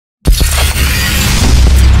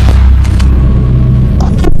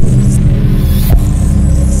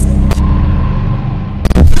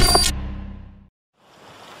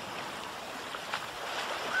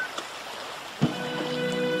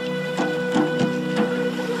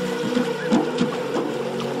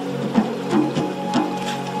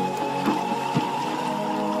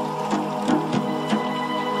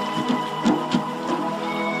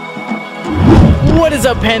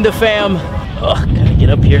up, Panda fam? Ugh, gotta get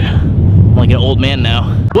up here. I'm like an old man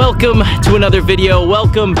now. Welcome to another video.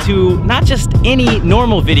 Welcome to not just any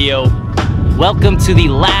normal video. Welcome to the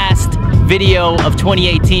last video of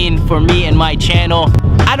 2018 for me and my channel.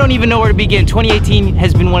 I don't even know where to begin. 2018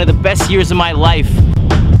 has been one of the best years of my life,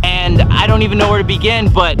 and I don't even know where to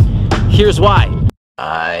begin, but here's why.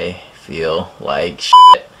 I feel like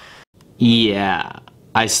shit. Yeah,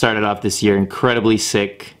 I started off this year incredibly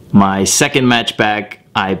sick. My second match back,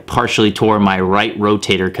 I partially tore my right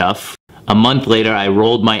rotator cuff. A month later, I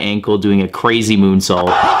rolled my ankle doing a crazy moonsault.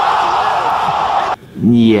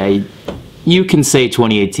 Yeah, you can say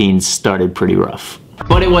 2018 started pretty rough.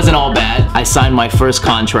 But it wasn't all bad. I signed my first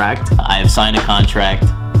contract. I have signed a contract,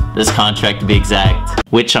 this contract to be exact,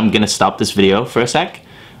 which I'm gonna stop this video for a sec.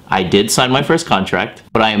 I did sign my first contract,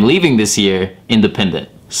 but I am leaving this year independent,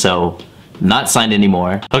 so not signed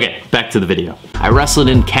anymore. Okay, back to the video. I wrestled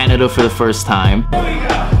in Canada for the first time.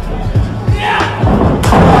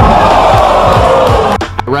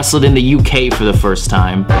 I wrestled in the UK for the first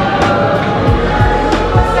time.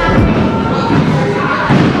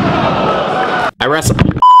 I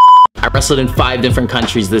wrestled in 5 different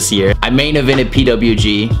countries this year. I main evented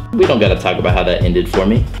PWG. We don't gotta talk about how that ended for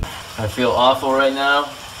me. I feel awful right now.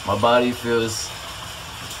 My body feels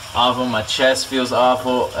awful. My chest feels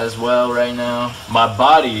awful as well right now. My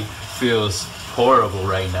body feels horrible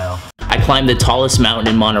right now. I climbed the tallest mountain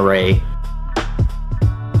in Monterey.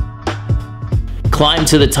 Climbed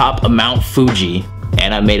to the top of Mount Fuji,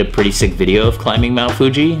 and I made a pretty sick video of climbing Mount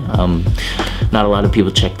Fuji. Not a lot of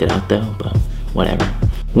people checked it out though, but whatever.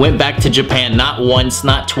 Went back to Japan, not once,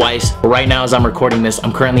 not twice. Right now as I'm recording this,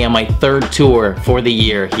 I'm currently on my 3rd tour for the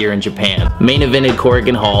year here in Japan. Main evented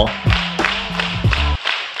Corrigan Hall.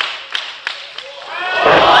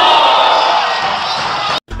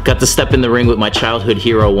 Got to step in the ring with my childhood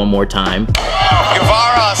hero one more time.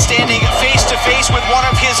 Guevara standing face to face with one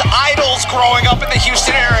of his idols growing up in the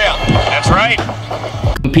Houston area. That's right.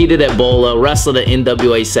 Competed at Bola, wrestled at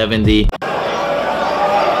NWA 70.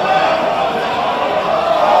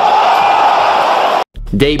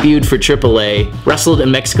 Debuted for AAA, wrestled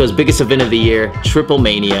in Mexico's biggest event of the year, Triple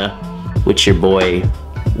Mania, which your boy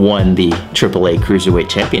won the AAA Cruiserweight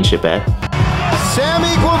Championship at.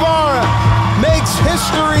 Sammy Guevara makes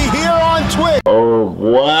history here on Twitch. Oh,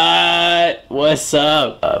 what? What's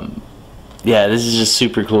up? Yeah, this is just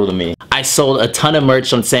super cool to me. I sold a ton of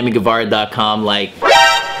merch on sammyguevara.com, like...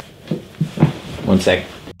 One sec.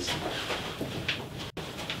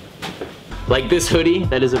 Like this hoodie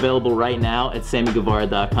that is available right now at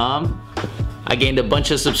sammyguevara.com. I gained a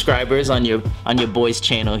bunch of subscribers on your boy's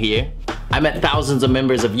channel here. I met thousands of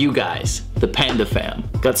members of you guys, the Panda fam.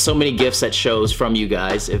 Got so many gifts at shows from you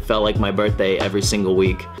guys. It felt like my birthday every single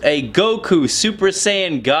week. A Goku Super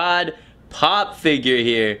Saiyan God pop figure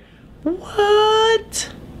here. What?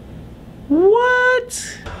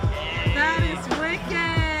 What? That is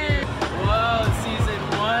wicked! Whoa, season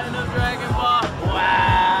 1 of Dragon Ball.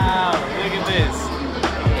 Wow, look at this.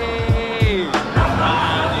 Hey.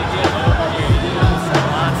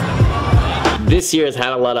 This year has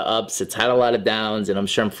had a lot of ups, it's had a lot of downs, and I'm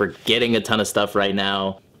sure I'm forgetting a ton of stuff right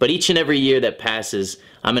now. But each and every year that passes,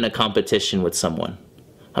 I'm in a competition with someone.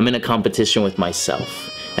 I'm in a competition with myself.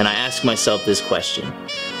 And I ask myself this question.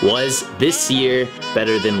 Was this year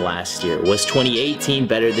better than last year? Was 2018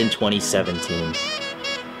 better than 2017?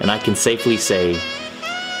 And I can safely say,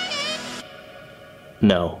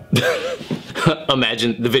 no.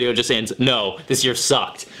 Imagine the video just ends, no, this year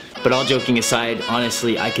sucked. But all joking aside,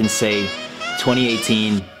 honestly, I can say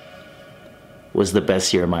 2018 was the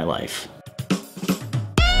best year of my life.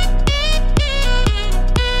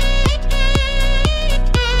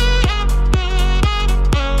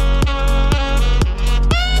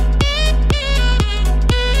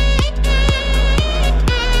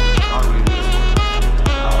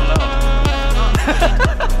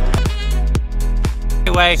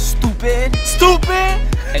 Stupid!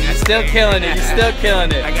 And you're still killing it, you're still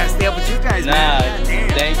killing it. I gotta stay up with you guys, man.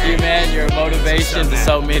 Thank you, man. You're a motivation to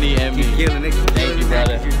so many and me. Killing it. Thank you,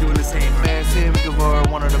 brother. You're doing the same, man. Sammy Guevara,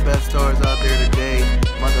 one of the best stars out there today.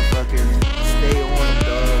 Motherfuckers, stay on them,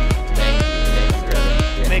 dog. Thank you,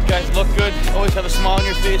 brother. Yeah. Make guys look good. Always have a smile on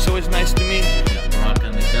your face. Always nice to meet. Rock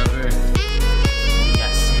on the cover.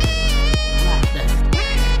 Yes.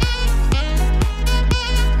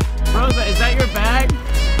 Rosa, is that your bag?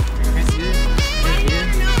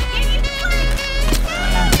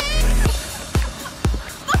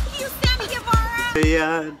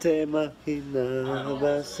 Te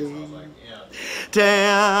imaginaba así. Te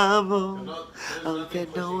amo, aunque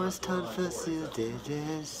no es tan fácil de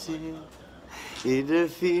decir. Y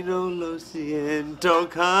defino lo siento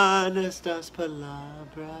con estas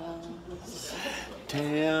palabras.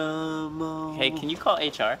 Te amo. Hey, can you call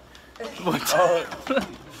HR?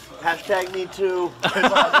 Hashtag me too.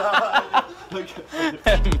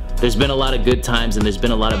 There's been a lot of good times and there's been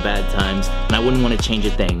a lot of bad times, and I wouldn't want to change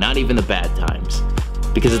a thing, not even the bad times.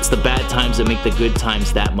 Because it's the bad times that make the good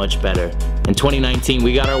times that much better. In 2019,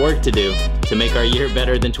 we got our work to do to make our year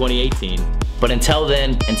better than 2018. But until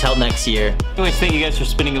then, until next year. Anyways, thank you guys for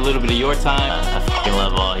spending a little bit of your time. I fucking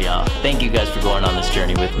love all y'all. Thank you guys for going on this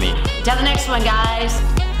journey with me. Till the next one, guys.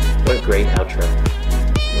 What a great outro.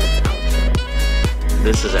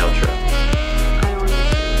 This is outro.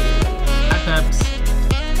 Bye, Peps.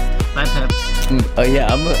 Bye, Peps. Oh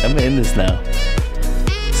yeah, I'm gonna end this now.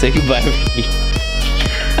 Say goodbye, Ricky.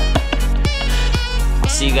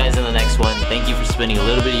 See you guys in the next one. Thank you for spending a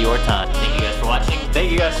little bit of your time. Thank you guys for watching.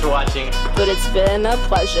 Thank you guys for watching. But it's been a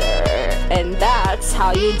pleasure, and that's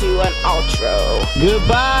how you do an outro.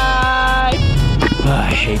 Goodbye!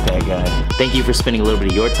 I hate that guy. Thank you for spending a little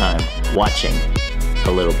bit of your time watching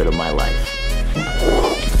a little bit of my life.